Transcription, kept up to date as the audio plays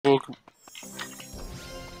welcome.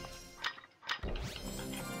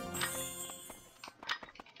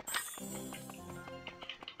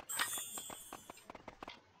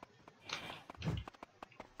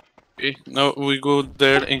 Okay, now we go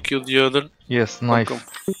there and kill the other. Yes, nice. Welcome.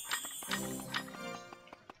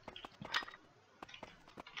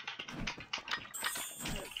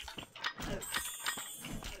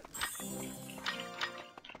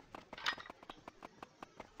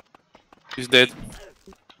 He's dead.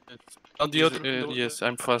 On the other, yes,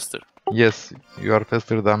 I'm faster. Yes, you are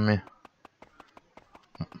faster than me.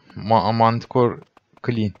 Manticore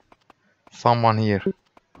clean. Someone here.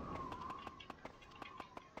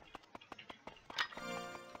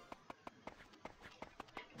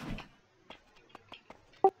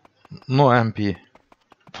 No MP.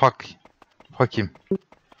 Fuck him.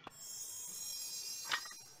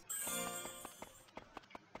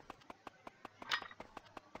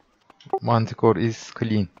 Manticore is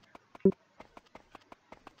clean.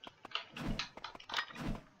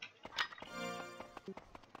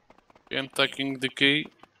 I'm taking the key.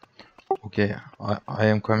 Okay, I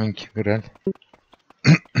am coming, Grel.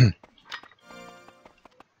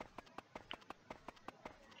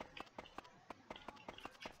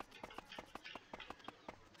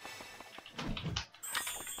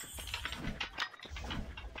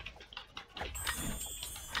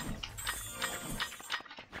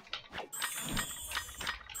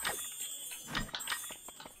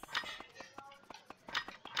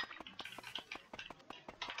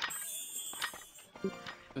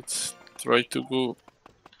 Let's try to go.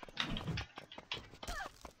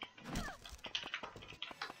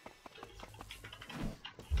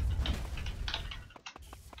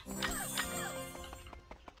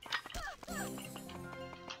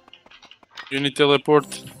 You need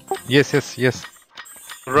teleport. Yes.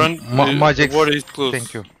 Run. Magic. War is close.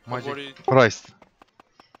 Thank you. War Magic is... Christ.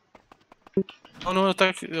 Oh no,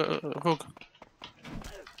 attack. Hook.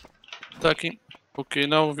 Attacking. Okay,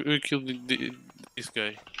 now we kill this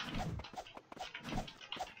guy.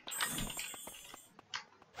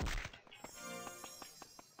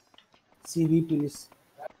 CV please.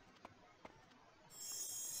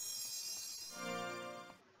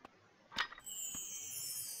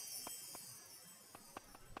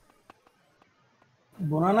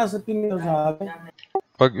 Buna nasıl biniyoruz abi?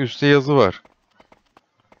 Bak üstte yazı var.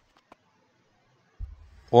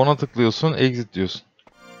 Ona tıklıyorsun, exit diyorsun.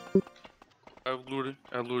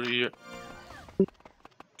 Allure here.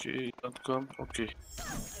 Okay, don't come. Okay.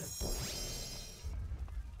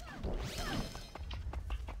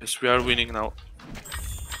 Yes, we are winning now.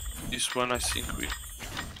 This one, I think we.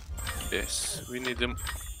 Yes, we need them.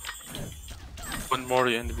 One more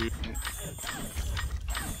and we win.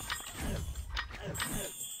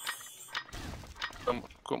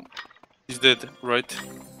 Come. He's dead, right?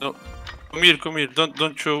 No. Come here.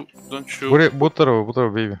 Don't show. Buraya, bu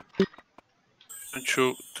tarafa baby. Don't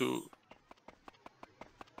show to.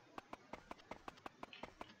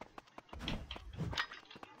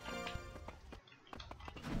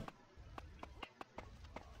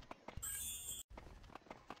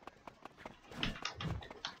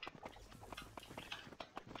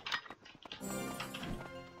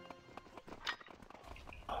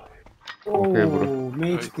 Okay, bro.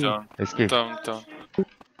 Right, down. Escape. Down.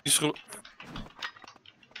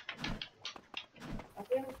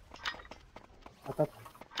 Atak.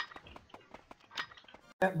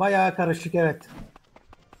 Bayağı karışık evet.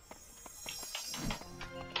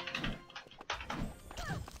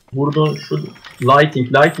 Burada şu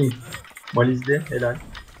lighting valizde helal.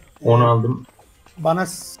 Onu aldım. Bana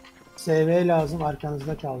SV lazım,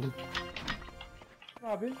 arkanızda kaldım.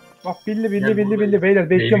 Abi bak bildi beyler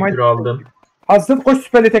bekliyorum. Baby aldım. Hazır koş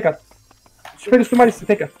süperle tek at. Süper üstüme liste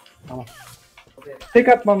tek at. Tamam. Tek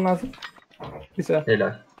atman lazım. Güzel.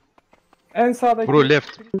 Helal. En sağdaki. Bro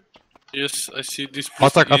left. Yes, I see this.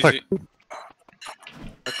 Place Atak. easy.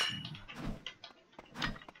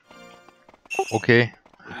 Okay.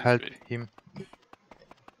 Help him.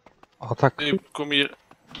 Atak. Hey, come here.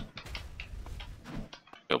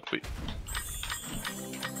 Help me.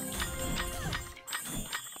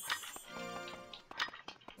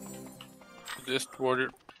 Just warrior.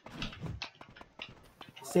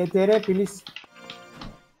 STR please.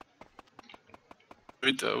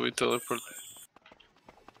 We teleport.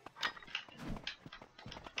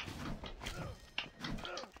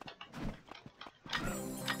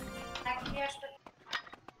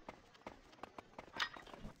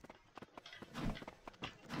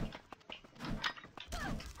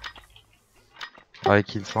 I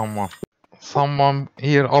kill someone. Someone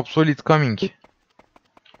here, obsolete coming.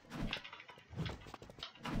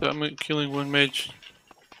 I'm killing one mage.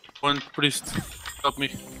 One priest. Stop me.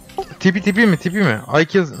 Tipi mi? I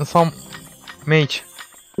kill some mage.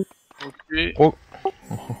 Okay. Oh.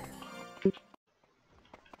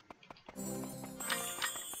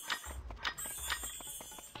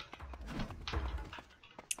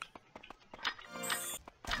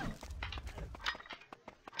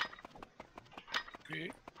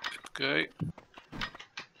 Okay.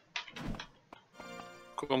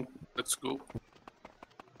 Come, let's go.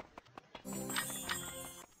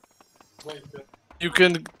 You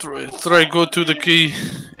can try go to the key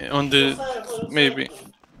on the maybe.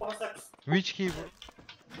 Which key bro?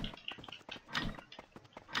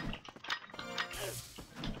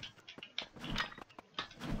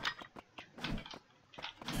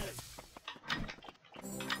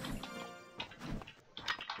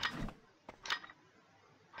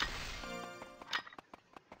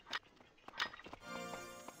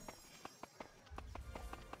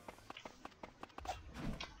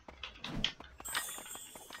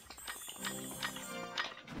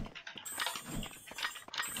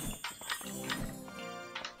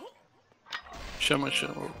 Shama.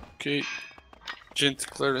 Okay. Gentle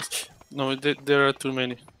Clarence. No, there are too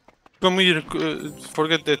many. Come here.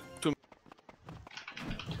 Forget that. Too.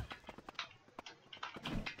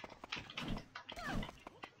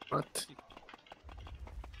 What?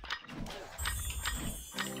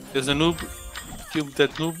 There's a noob. Kill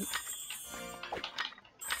that noob.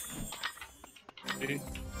 Okay.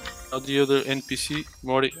 Now the other NPC.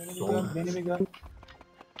 Mori. Beni bir gör.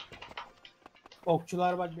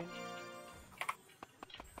 Okçular bak beni.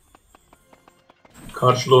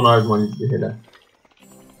 Karşıla onu abi Malizli helal.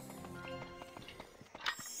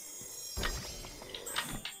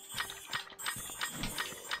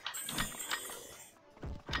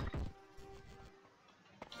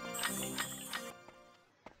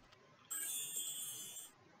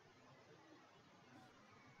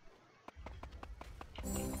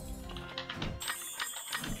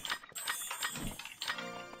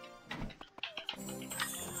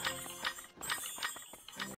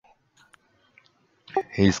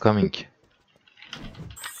 He's coming.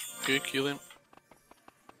 Okay, kill him.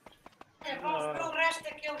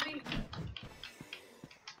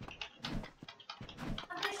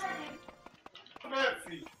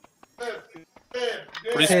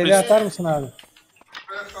 Şeyde atar mısın abi?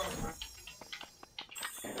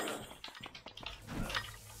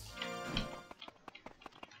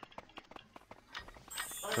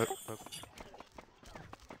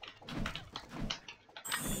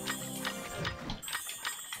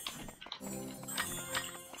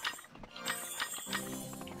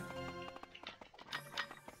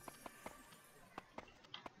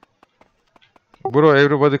 Bro,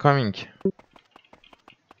 everybody coming.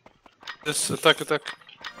 Just attack.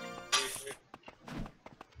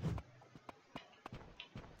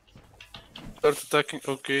 Start attacking,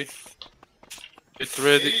 okay. Get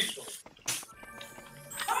ready.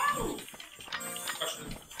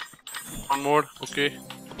 One more, okay.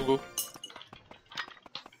 Go.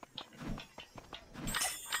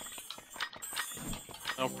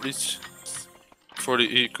 Now please. For the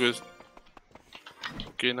equals.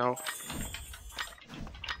 Okay, now.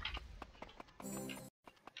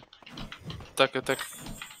 Attack.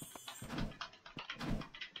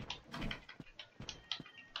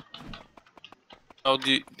 Now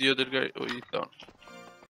the other guy, oh, he's down.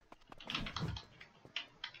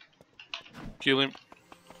 Kill him.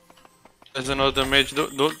 There's another mage.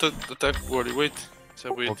 Don't attack warrior. Wait.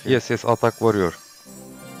 So wait. Okay. Yes, attack warrior.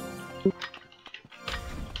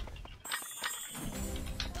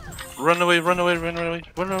 Run away.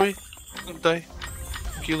 Don't die.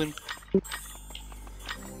 Kill him.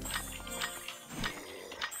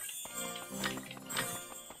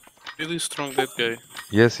 Really strong, that guy.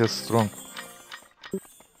 Yes, strong.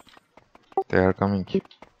 They are coming.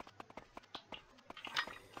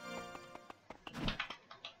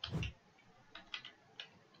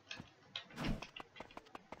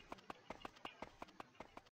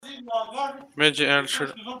 Mage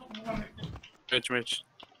archer. Mage.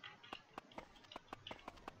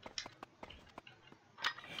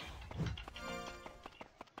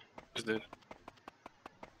 Is there?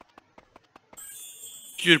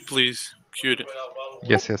 Cure, please. Cure.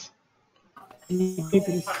 Yes.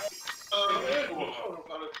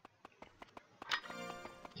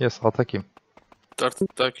 Yes, attack him. Start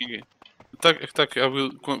attacking. Attack. I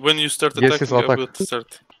will. When you start Yes, attacking, attack. I will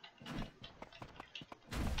start.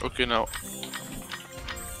 Okay, now.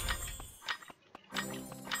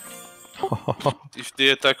 If they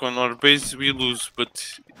attack on our base, we lose.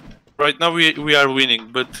 But right now we are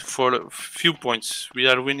winning. But for a few points, we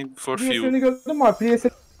are winning for few. Priest'ini gördün mü abi?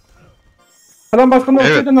 Priest'ini Klan başkanı Evet.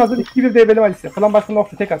 okçuydun hazır 2-1 DB'li malisi. Klan başkanı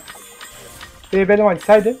okçu tek at. DB'li malisi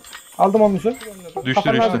haydi. Aldım onun için.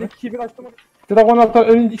 Düştü düştü. 2-1 açtım. Dragon atar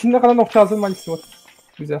önün içinde kalan okçu hazır malisi var.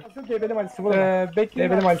 Güzel. DB'li malisi vur.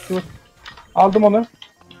 DB'li malisi vur. Aldım onu.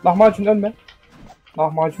 Lahmacun ölme.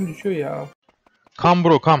 Lahmacun düşüyor ya. Come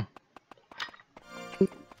bro come.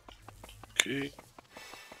 Okay.